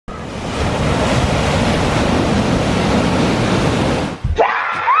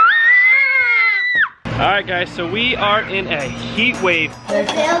Alright guys, so we are in a heat wave.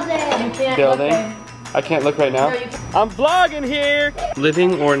 Building. I can't look right now. I'm vlogging here.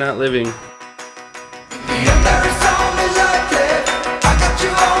 Living or not living.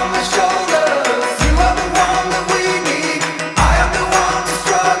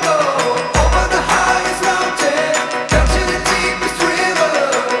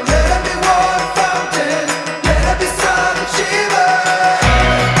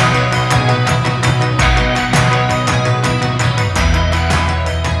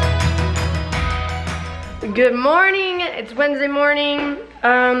 Good morning, it's Wednesday morning.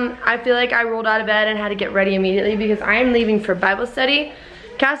 I feel like I rolled out of bed and had to get ready immediately because I am leaving for Bible study.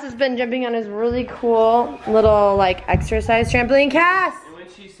 Cass has been jumping on his really cool little like exercise trampoline. Cass! And when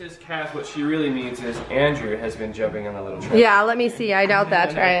she says Cass, what she really means is Andrew has been jumping on the little trampoline. Yeah, let me see, I doubt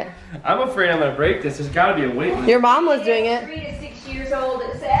that, try it. I'm afraid I'm gonna break this, there's gotta be a weight limit. Your mom was doing it. 3 to 6 years old,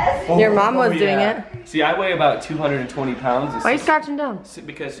 it says. Your mom was doing it. See, I weigh about 220 pounds. Why are you scratching down?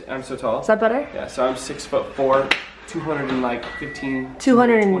 Because I'm so tall. Is that better? Yeah, so I'm 6'4",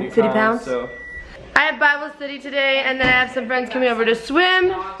 250 pounds? So. I have Bible study today, and then I have some friends coming over to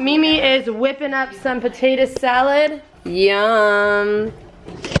swim. Mimi is whipping up some potato salad. Yum.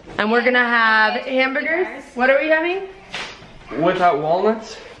 And we're gonna have hamburgers. What are we having? Without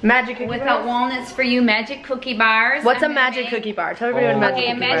walnuts? Magic cookie Without bars? walnuts for you, magic cookie bars. What's a magic cookie bar? Tell everybody what a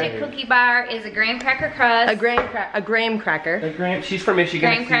magic Okay, a cookie bar magic cookie bar is a graham cracker crust. A graham cracker. She's from Michigan.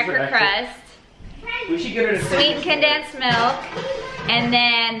 Graham cracker crust. We should get her to Sweet condensed milk. And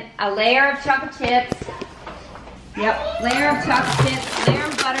then a layer of chocolate chips. Yep, layer of chocolate chips, layer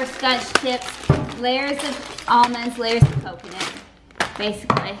of butterscotch chips, layers of almonds, layers of coconut.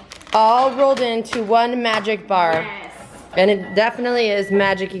 Basically. All rolled into one magic bar. Yes. And it definitely is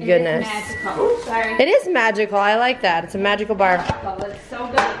magic-y goodness. It is magical. Sorry. It is magical. I like that. It's a magical bar. Oh, it's so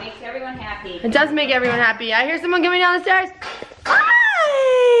good. It makes everyone happy. It does make everyone happy. I hear someone coming down the stairs.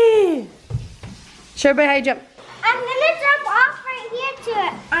 Hi! Show everybody how you jump. I'm gonna jump off right here to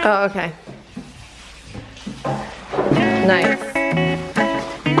it. Oh, okay. Nice.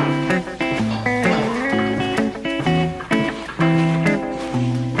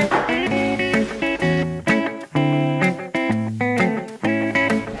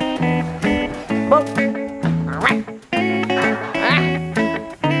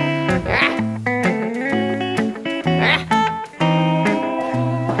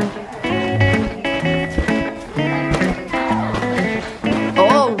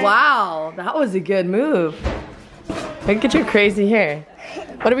 That was a good move. Look at your crazy hair.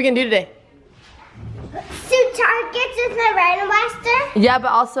 What are we gonna do today? Shoot targets with my random blaster? Yeah, but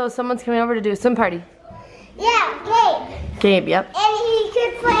also someone's coming over to do a swim party. Yeah, Gabe. Gabe, yep. And he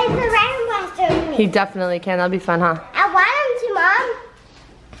could play the random blaster with me. He definitely can. That'll be fun, huh? I want him to, Mom.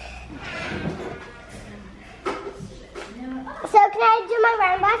 So can I do my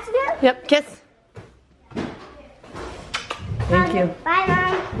random blaster now? Yep, kiss. Thank you. Bye,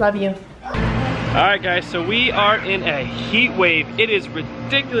 Mom. Love you. Alright guys, so we are in a heat wave. It is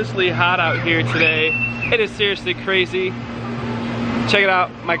ridiculously hot out here today. It is seriously crazy. Check it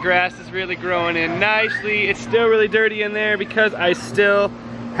out, my grass is really growing in nicely. It's still really dirty in there because I still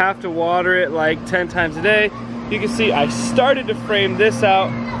have to water it like 10 times a day. You can see I started to frame this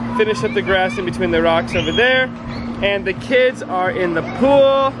out, finish up the grass in between the rocks over there, and the kids are in the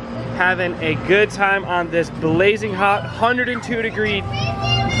pool having a good time on this blazing hot 102-degree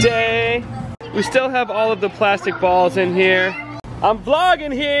day. We still have all of the plastic balls in here. I'm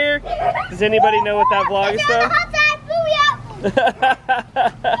vlogging here. Does anybody know what that vlog is from?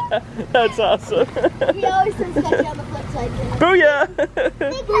 That's awesome. We always say sketchy on the flip side. Booyah!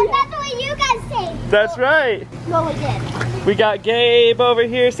 Because that's what you guys say. That's right. No, we did. We got Gabe over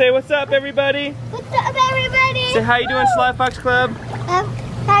here. Say what's up, everybody. What's up, everybody? Say how you doing, Slyfox Club.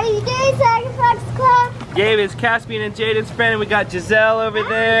 How you doing, Slyfox Club? Gabe is Caspian and Jaedyn's friend, and we got Giselle over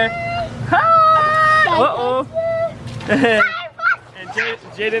there. Hi! Uh-oh. And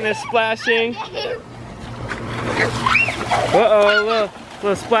Jaedyn is splashing. Uh-oh,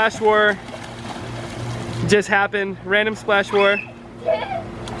 little splash war just happened. Random splash war.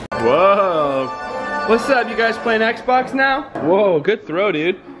 Whoa. What's up? You guys playing Xbox now? Whoa, good throw,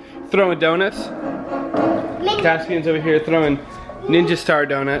 dude. Throwing donuts. Caspian's over here throwing Ninja Star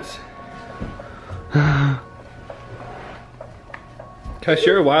donuts. Cause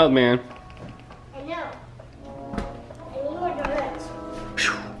you're a wild man. I know. I need more donuts.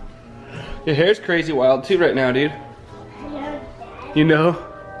 Your hair's crazy wild too right now, dude. I know. You know?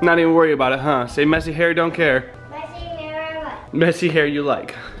 Not even worry about it, huh? Say messy hair, don't care. Messy hair or what? Messy hair you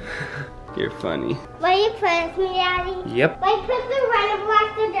like. You're funny. Will you put me, Daddy? Yep. Will you put the random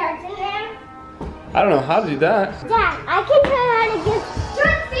blaster darts in there? I don't know how to do that. Dad, I can tell you how to get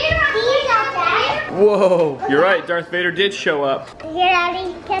Darth Vader. Whoa, you're right. Darth Vader did show up. Here,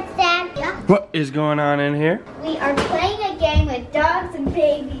 Daddy, catch Dad. Yeah. What is going on in here? We are playing a game with dogs and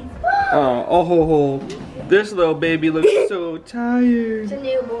babies. Oh, this little baby looks so tired. It's a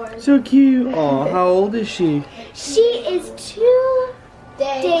newborn. So cute. Oh, how old is she? She is 2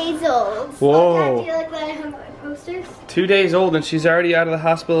 days old. Whoa. Dad, do you like that I hung my posters? 2 days old and she's already out of the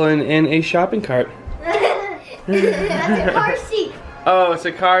hospital and in a shopping cart. That's a car seat. Oh, it's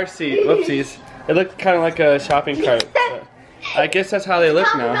a car seat. Whoopsies. It looked kind of like a shopping cart. I guess that's how they look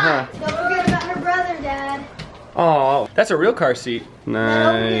now, huh? Don't forget about her brother, Dad. Oh, that's a real car seat.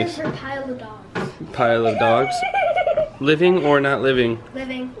 Nice. Her pile of dogs. Pile of dogs. Living or not living?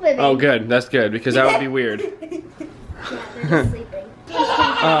 Living. Oh, good. That's good because that would be weird. Yeah, they're just sleeping.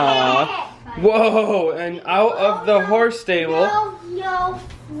 Aww. Whoa, and out of the horse stable. No.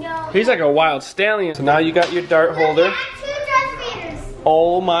 He's like a wild stallion. So now you got your dart holder. Look at 2 Darth Vaders.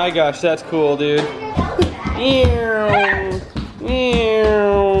 Oh my gosh, that's cool, dude. Ew.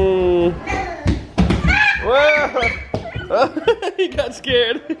 Ew. Whoa. He got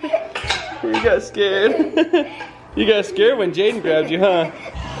scared. He got scared. You got scared when Jaedyn grabbed you, huh?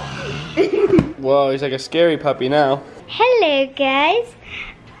 Whoa, he's like a scary puppy now. Hello, guys.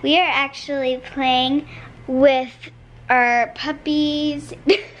 We are actually playing with our puppies.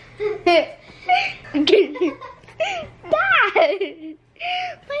 Dad!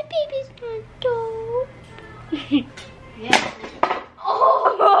 My baby's not dope. Yeah.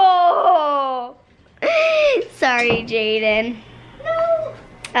 Oh! Sorry, Jaedyn. No.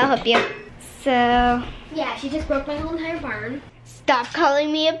 I'll help you. So. Yeah, she just broke my whole entire barn. Stop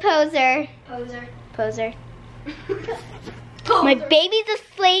calling me a poser. Poser. My baby's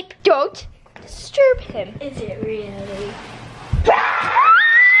asleep. Don't disturb him. Is it really?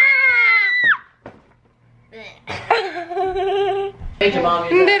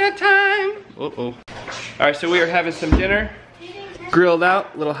 Dinner time. Uh-oh. Alright, so we are having some dinner. Grilled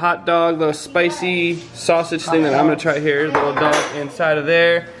out, little hot dog, little spicy sausage thing that I'm gonna try here. Little dog inside of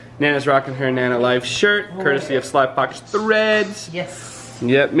there. Nana's rocking her Nana Life shirt, courtesy of Slyfox Threads. Yes.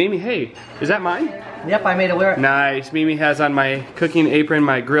 Yep, Mimi, hey, is that mine? Yep, I made it wear it. Nice. Mimi has on my cooking apron,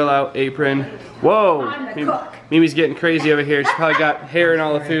 my grill out apron. Whoa. Mimi's getting crazy over here. She's probably got hair in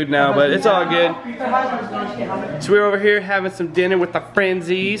all the food now, but it's all good. So we're over here having some dinner with the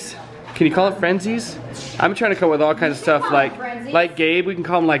frenzies. Can you call it frenzies? I'm trying to come up with all kinds of stuff like Gabe. We can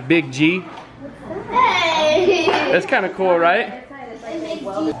call him like Big G. That's kind of cool, right?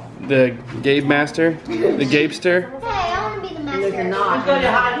 The Gabe Master, the Gabester. Hey, I want to be the master.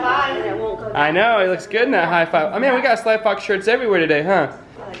 I know, it looks good in that high five. I mean, we got Slyfox shirts everywhere today, huh?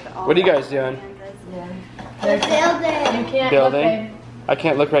 What are you guys doing? Building. I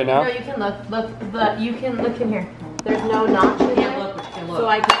can't look right now. No, you can look. You can look in here. There's no notch in there, so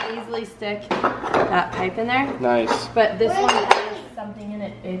I can easily stick that pipe in there. Nice. But this one has something in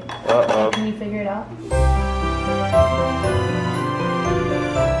it, babe. Uh-oh. Can you figure it out?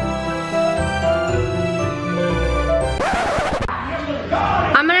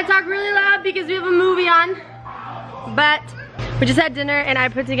 I'm gonna talk really loud because we have a movie on, but we just had dinner and I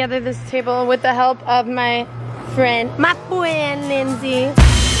put together this table with the help of my friend Lindsay.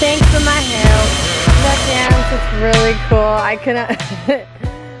 Thanks for my help. That dance is really cool. I couldn't,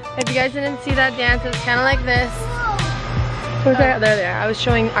 if you guys didn't see that dance, it's kind of like this. There. I was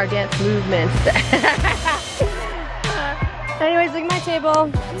showing our dance movements. Anyways, look at my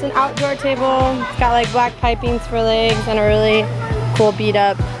table. It's an outdoor table. It's got like black pipings for legs and a really cool beat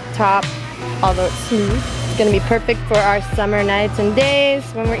up top, although it's smooth. It's gonna be perfect for our summer nights and days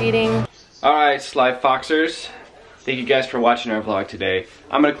when we're eating. Alright, Slyfoxers. Thank you guys for watching our vlog today.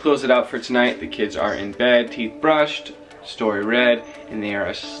 I'm gonna close it out for tonight. The kids are in bed, teeth brushed, story read, and they are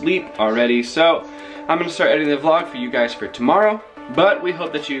asleep already. So I'm gonna start editing the vlog for you guys for tomorrow. But we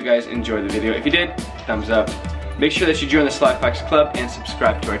hope that you guys enjoyed the video. If you did, thumbs up. Make sure that you join the Slyfox Club and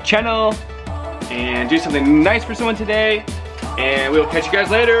subscribe to our channel. And do something nice for someone today. And we'll catch you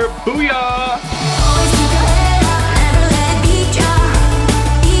guys later. Booyah!